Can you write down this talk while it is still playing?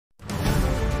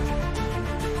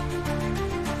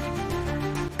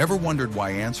Ever wondered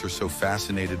why ants are so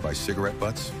fascinated by cigarette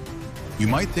butts? You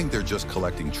might think they're just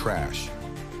collecting trash,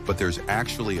 but there's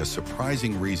actually a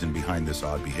surprising reason behind this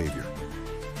odd behavior.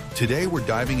 Today, we're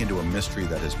diving into a mystery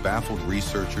that has baffled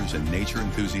researchers and nature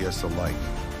enthusiasts alike.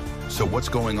 So what's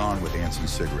going on with ants and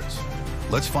cigarettes?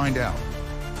 Let's find out.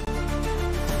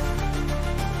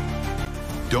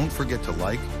 Don't forget to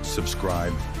like,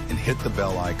 subscribe, and hit the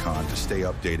bell icon to stay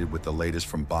updated with the latest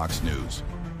from Box News.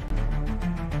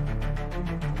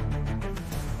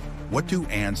 What do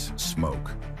ants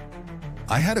smoke?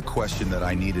 I had a question that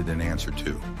I needed an answer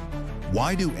to.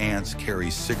 Why do ants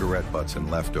carry cigarette butts and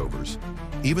leftovers,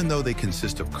 even though they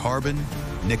consist of carbon,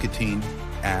 nicotine,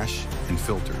 ash, and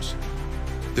filters?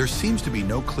 There seems to be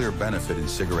no clear benefit in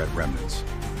cigarette remnants,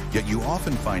 yet you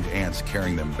often find ants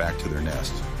carrying them back to their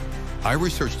nest. I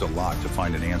researched a lot to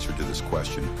find an answer to this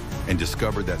question and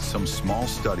discovered that some small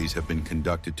studies have been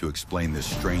conducted to explain this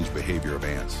strange behavior of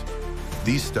ants.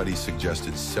 These studies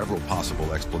suggested several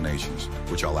possible explanations,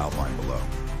 which I'll outline below.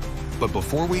 But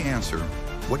before we answer,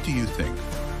 what do you think?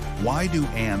 Why do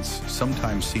ants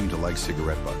sometimes seem to like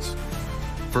cigarette butts?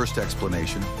 First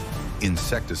explanation,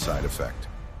 insecticide effect.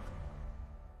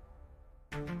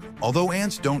 Although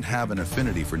ants don't have an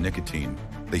affinity for nicotine,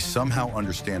 they somehow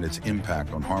understand its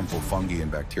impact on harmful fungi and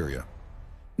bacteria.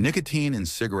 Nicotine in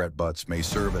cigarette butts may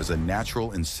serve as a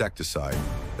natural insecticide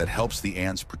that helps the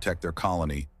ants protect their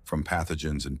colony from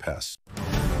pathogens and pests.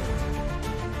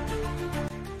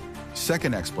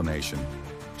 Second explanation,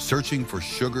 searching for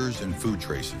sugars and food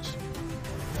traces.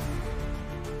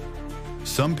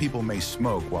 Some people may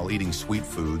smoke while eating sweet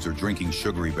foods or drinking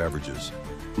sugary beverages,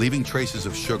 leaving traces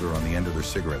of sugar on the end of their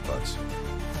cigarette butts.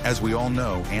 As we all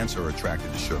know, ants are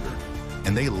attracted to sugar,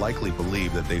 and they likely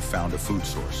believe that they've found a food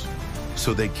source.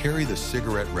 So they carry the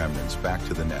cigarette remnants back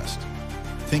to the nest,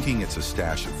 thinking it's a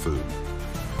stash of food.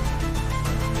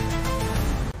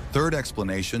 Third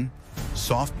explanation,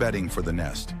 soft bedding for the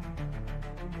nest.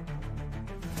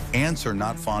 Ants are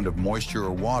not fond of moisture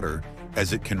or water,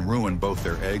 as it can ruin both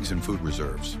their eggs and food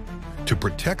reserves. To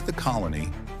protect the colony,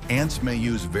 ants may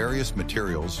use various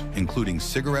materials, including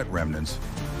cigarette remnants,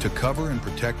 to cover and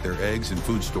protect their eggs and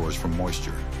food stores from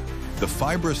moisture. The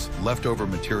fibrous leftover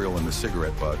material in the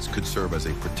cigarette butts could serve as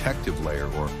a protective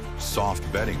layer or soft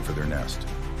bedding for their nest.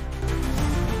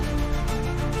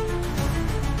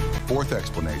 Fourth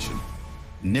explanation,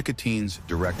 nicotine's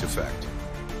direct effect.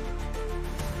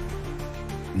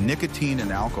 Nicotine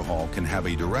and alcohol can have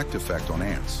a direct effect on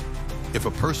ants. If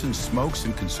a person smokes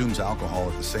and consumes alcohol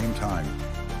at the same time,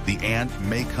 the ant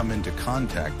may come into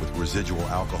contact with residual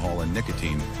alcohol and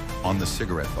nicotine on the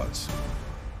cigarette butts.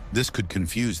 This could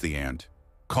confuse the ant,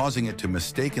 causing it to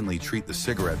mistakenly treat the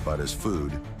cigarette butt as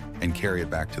food and carry it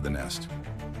back to the nest.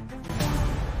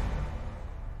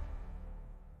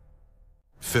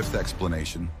 Fifth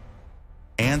explanation,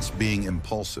 ants being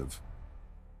impulsive.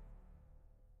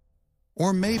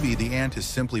 Or maybe the ant is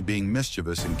simply being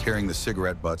mischievous and carrying the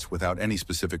cigarette butts without any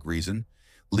specific reason,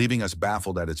 leaving us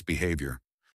baffled at its behavior.